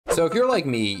So if you're like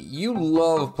me, you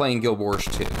love playing Guild Wars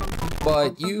 2,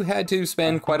 but you had to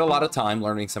spend quite a lot of time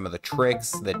learning some of the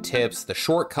tricks, the tips, the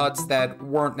shortcuts that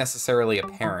weren't necessarily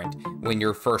apparent when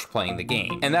you're first playing the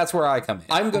game. And that's where I come in.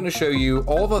 I'm going to show you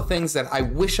all the things that I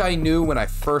wish I knew when I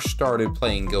first started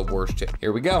playing Guild Wars 2.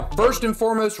 Here we go. First and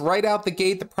foremost, right out the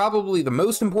gate, probably the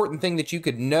most important thing that you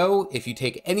could know if you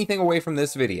take anything away from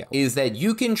this video is that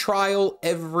you can trial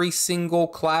every single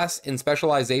class and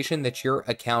specialization that your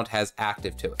account has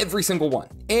active to it. Every single one.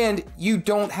 And you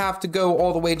don't have to go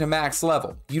all the way to max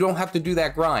level. You don't have to do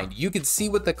that grind. You can see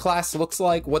what the class looks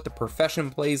like, what the profession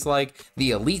plays like,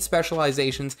 the elite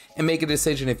specializations, and make a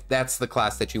decision if that's the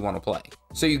class that you want to play.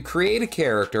 So you create a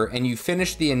character and you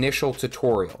finish the initial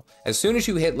tutorial. As soon as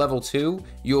you hit level 2,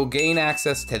 you'll gain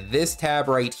access to this tab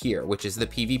right here, which is the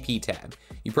PvP tab.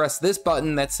 You press this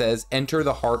button that says Enter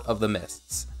the Heart of the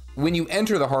Mists. When you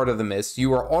enter the Heart of the Mist,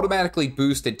 you are automatically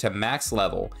boosted to max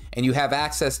level, and you have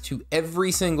access to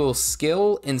every single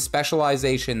skill and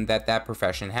specialization that that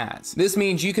profession has. This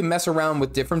means you can mess around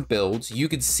with different builds, you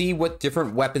can see what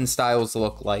different weapon styles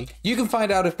look like, you can find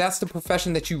out if that's the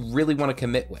profession that you really want to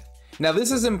commit with. Now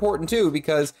this is important too,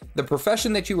 because the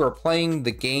profession that you are playing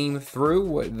the game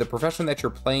through, the profession that you're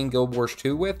playing Guild Wars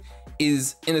 2 with,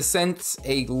 is in a sense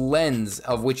a lens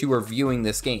of which you are viewing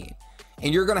this game.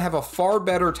 And you're going to have a far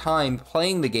better time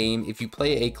playing the game if you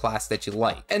play a class that you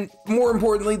like. And more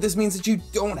importantly, this means that you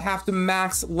don't have to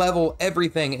max level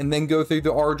everything and then go through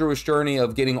the arduous journey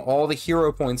of getting all the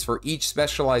hero points for each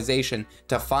specialization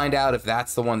to find out if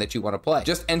that's the one that you want to play.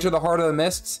 Just enter the Heart of the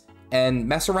Mists and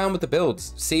mess around with the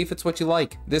builds. See if it's what you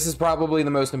like. This is probably the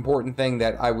most important thing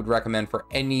that I would recommend for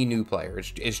any new player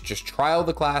is just trial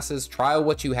the classes, trial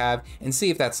what you have, and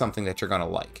see if that's something that you're gonna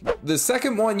like. The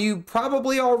second one you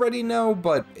probably already know,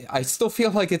 but I still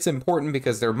feel like it's important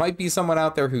because there might be someone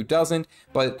out there who doesn't,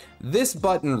 but this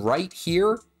button right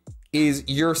here is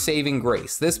your saving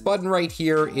grace. This button right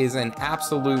here is an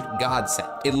absolute godsend.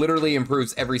 It literally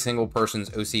improves every single person's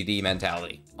OCD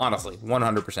mentality. Honestly,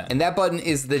 100%. And that button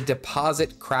is the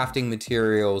deposit crafting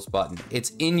materials button. It's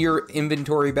in your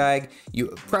inventory bag. You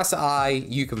press I,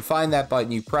 you can find that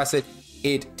button, you press it.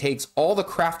 It takes all the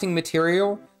crafting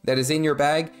material that is in your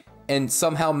bag and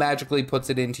somehow magically puts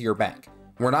it into your bank.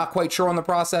 We're not quite sure on the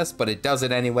process, but it does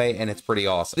it anyway, and it's pretty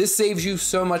awesome. This saves you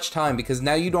so much time because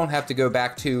now you don't have to go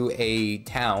back to a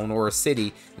town or a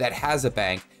city that has a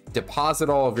bank,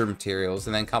 deposit all of your materials,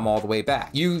 and then come all the way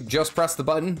back. You just press the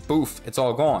button, poof, it's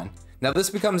all gone. Now this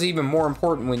becomes even more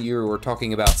important when you are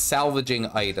talking about salvaging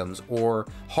items or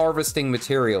harvesting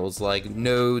materials like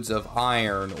nodes of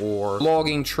iron or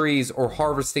logging trees or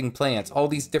harvesting plants, all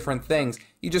these different things.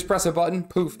 You just press a button,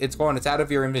 poof, it's gone, it's out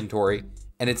of your inventory,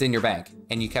 and it's in your bank,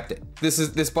 and you kept it.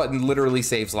 This button literally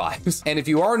saves lives. And if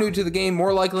you are new to the game,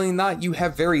 more likely than not, you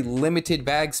have very limited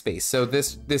bag space. So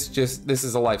this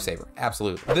is a lifesaver,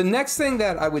 absolutely. The next thing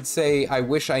that I would say I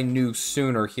wish I knew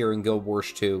sooner here in Guild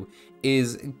Wars 2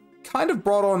 is kind of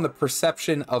brought on the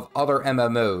perception of other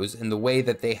MMOs and the way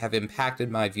that they have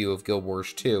impacted my view of Guild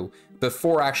Wars 2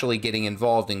 before actually getting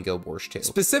involved in Guild Wars 2.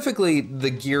 Specifically, the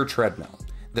gear treadmill.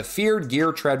 The feared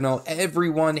gear treadmill,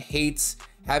 everyone hates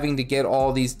having to get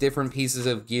all these different pieces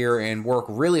of gear and work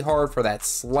really hard for that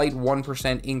slight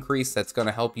 1% increase that's going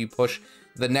to help you push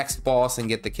the next boss and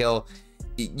get the kill.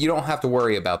 You don't have to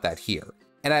worry about that here.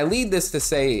 And I lead this to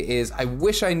say is I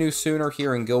wish I knew sooner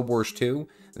here in Guild Wars 2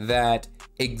 that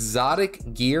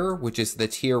exotic gear, which is the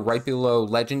tier right below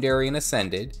legendary and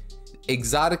ascended,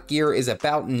 exotic gear is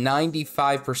about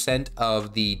 95%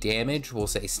 of the damage, we'll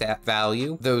say stat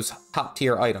value, those top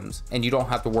tier items, and you don't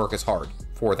have to work as hard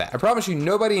for that. I promise you,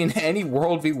 nobody in any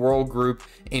World v World group,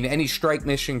 in any strike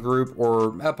mission group,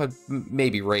 or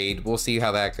maybe raid, we'll see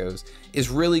how that goes, is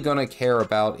really gonna care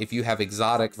about if you have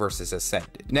exotic versus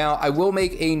ascended. Now, I will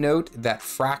make a note that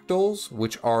fractals,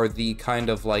 which are the kind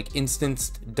of like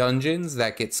instanced dungeons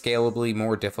that get scalably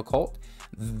more difficult,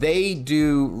 they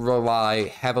do rely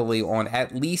heavily on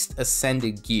at least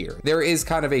ascended gear. There is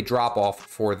kind of a drop off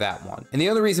for that one. And the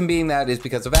other reason being that is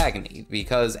because of agony,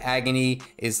 because agony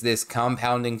is this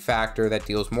compounding factor that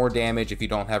deals more damage if you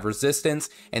don't have resistance.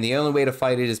 And the only way to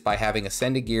fight it is by having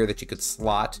ascended gear that you could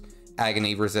slot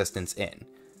agony resistance in.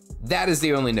 That is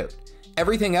the only note.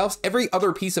 Everything else, every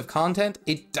other piece of content,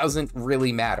 it doesn't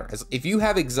really matter. If you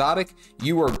have exotic,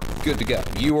 you are good to go.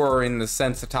 You are, in the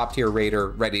sense, a top tier raider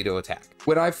ready to attack.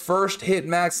 When I first hit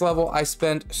max level, I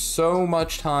spent so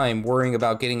much time worrying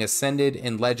about getting ascended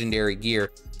and legendary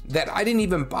gear that I didn't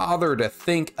even bother to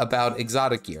think about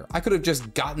exotic gear. I could have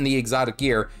just gotten the exotic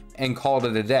gear and called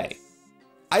it a day.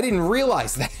 I didn't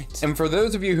realize that. And for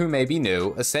those of you who may be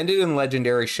new, Ascended and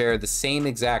Legendary share the same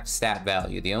exact stat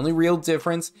value. The only real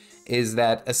difference is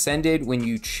that Ascended, when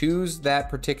you choose that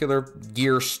particular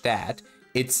gear stat,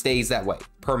 it stays that way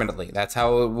permanently. That's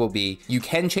how it will be. You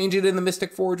can change it in the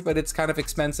Mystic Forge, but it's kind of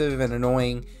expensive and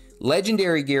annoying.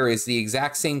 Legendary gear is the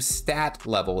exact same stat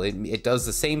level. It does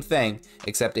the same thing,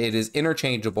 except it is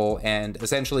interchangeable, and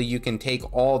essentially you can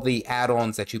take all the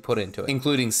add-ons that you put into it,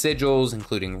 including sigils,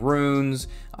 including runes,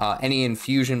 any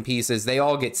infusion pieces, they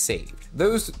all get saved.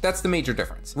 That's the major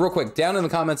difference. Real quick, down in the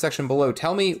comment section below,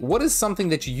 tell me what is something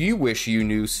that you wish you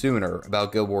knew sooner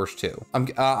about Guild Wars 2.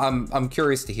 I'm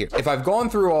curious to hear. If I've gone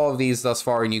through all of these thus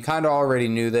far and you kind of already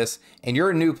knew this, and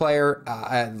you're a new player,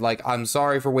 I'm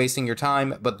sorry for wasting your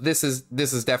time, but this is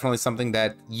definitely something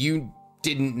that you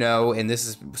didn't know, and this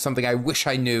is something I wish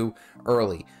I knew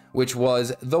early, which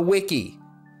was the wiki.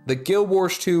 The Guild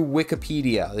Wars 2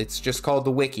 Wikipedia. It's just called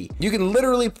the wiki. You can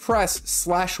literally press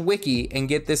 /wiki and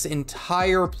get this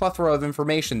entire plethora of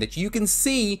information that you can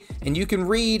see and you can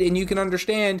read and you can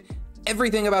understand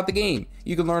everything about the game.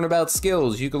 You can learn about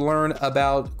skills, you can learn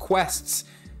about quests,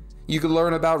 you could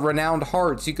learn about renowned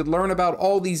hearts, you could learn about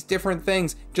all these different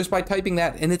things just by typing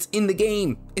that, and it's in the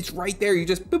game. It's right there. You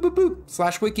just boop, boop, boop,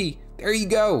 /wiki. There you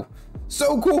go.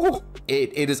 So cool.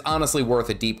 It is honestly worth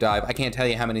a deep dive. I can't tell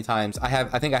you how many times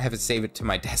I think I have it saved to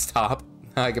my desktop.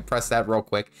 I could press that real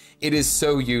quick. It is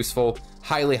so useful.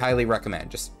 Highly, highly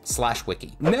recommend. Just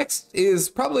 /wiki. Next is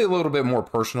probably a little bit more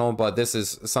personal, but this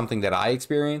is something that I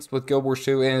experienced with Guild Wars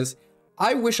 2 is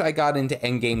I wish I got into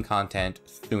endgame content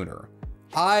sooner.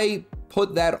 I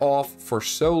put that off for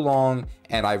so long,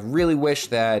 and I really wish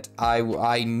that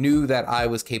I knew that I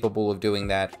was capable of doing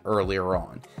that earlier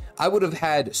on. I would have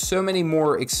had so many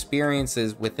more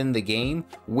experiences within the game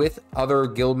with other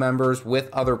guild members, with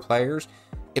other players,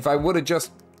 if I would have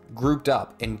just grouped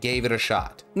up and gave it a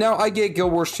shot. Now, I get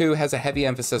Guild Wars 2 has a heavy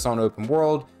emphasis on open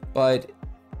world, but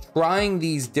trying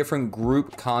these different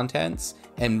group contents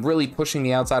and really pushing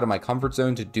me outside of my comfort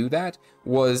zone to do that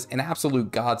was an absolute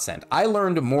godsend. I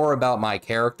learned more about my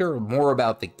character, more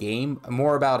about the game,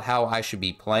 more about how I should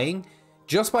be playing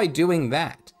just by doing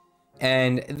that.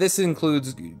 And this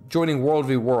includes joining World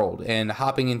v World and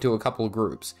hopping into a couple of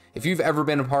groups. If you've ever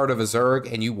been a part of a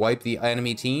Zerg and you wipe the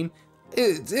enemy team,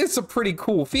 it's a pretty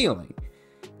cool feeling.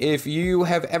 If you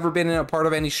have ever been in a part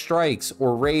of any strikes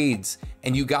or raids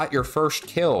and you got your first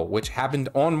kill, which happened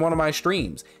on one of my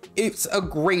streams, it's a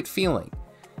great feeling.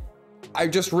 I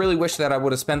just really wish that I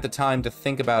would have spent the time to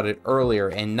think about it earlier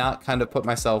and not kind of put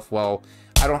myself, well,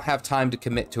 I don't have time to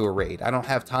commit to a raid. I don't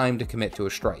have time to commit to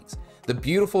a strikes. The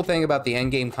beautiful thing about the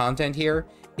endgame content here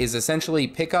is essentially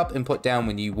pick up and put down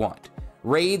when you want.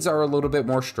 Raids are a little bit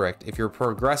more strict. If you're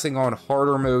progressing on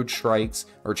harder mode strikes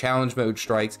or challenge mode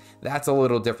strikes, that's a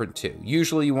little different too.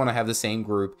 Usually you want to have the same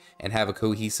group and have a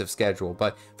cohesive schedule,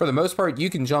 but for the most part,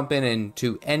 you can jump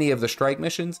into any of the strike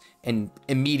missions and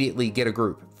immediately get a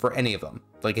group for any of them.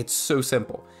 Like, it's so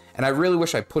simple. And I really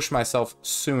wish I pushed myself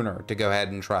sooner to go ahead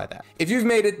and try that. If you've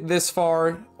made it this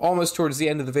far, almost towards the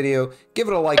end of the video, give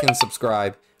it a like and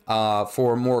subscribe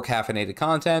for more caffeinated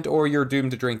content, or you're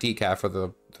doomed to drink decaf for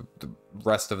the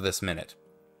rest of this minute.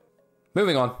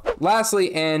 Moving on.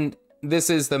 Lastly, and this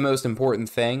is the most important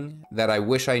thing that I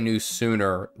wish I knew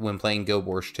sooner when playing Guild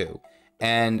Wars 2,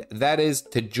 and that is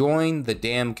to join the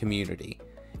damn community.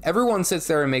 Everyone sits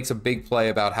there and makes a big play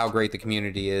about how great the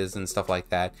community is and stuff like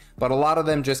that, but a lot of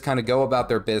them just kind of go about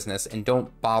their business and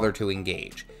don't bother to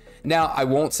engage. Now, I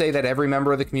won't say that every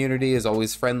member of the community is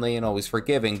always friendly and always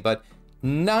forgiving, but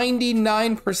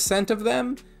 99% of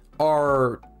them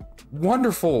are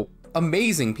wonderful,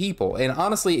 amazing people. And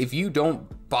honestly, if you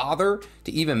don't bother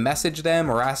to even message them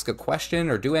or ask a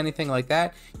question or do anything like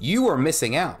that, you are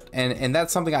missing out. And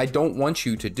that's something I don't want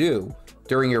you to do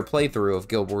during your playthrough of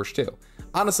Guild Wars 2.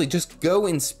 Honestly, just go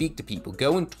and speak to people,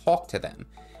 go and talk to them,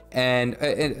 and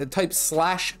type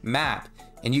 /map,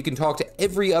 and you can talk to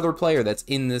every other player that's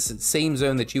in this same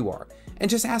zone that you are, and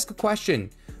just ask a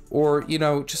question, or, you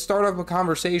know, just start up a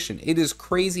conversation. It is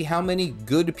crazy how many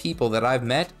good people that I've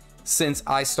met since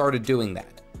I started doing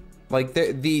that. Like,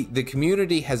 the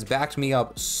community has backed me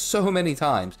up so many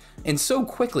times and so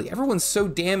quickly. Everyone's so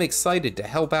damn excited to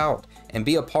help out and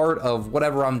be a part of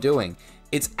whatever I'm doing.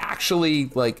 It's actually,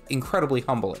 like, incredibly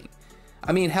humbling.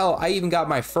 I mean, hell, I even got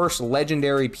my first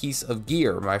legendary piece of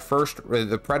gear, my first,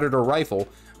 the Predator rifle,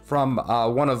 from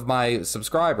one of my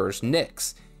subscribers,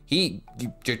 Nix. He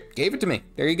just gave it to me.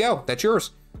 There you go. That's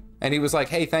yours. And he was like,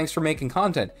 hey, thanks for making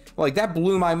content. Like, that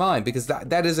blew my mind, because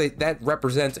that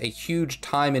represents a huge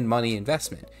time and money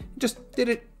investment. Just did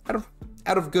it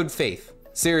out of good faith.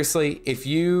 Seriously, if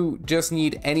you just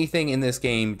need anything in this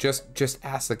game, just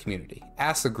ask the community,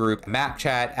 ask the group, map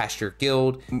chat, ask your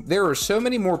guild. There are so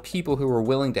many more people who are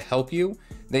willing to help you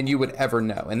than you would ever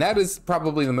know. And that is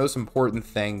probably the most important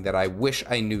thing that I wish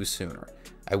I knew sooner.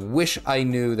 I wish I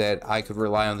knew that I could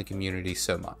rely on the community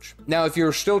so much. Now, if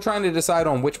you're still trying to decide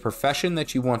on which profession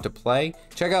that you want to play,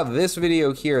 check out this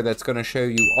video here that's going to show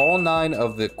you all 9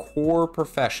 of the core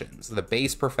professions, the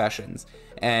base professions,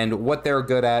 and what they're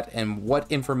good at and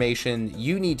what information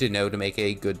you need to know to make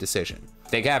a good decision.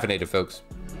 Stay caffeinated, folks.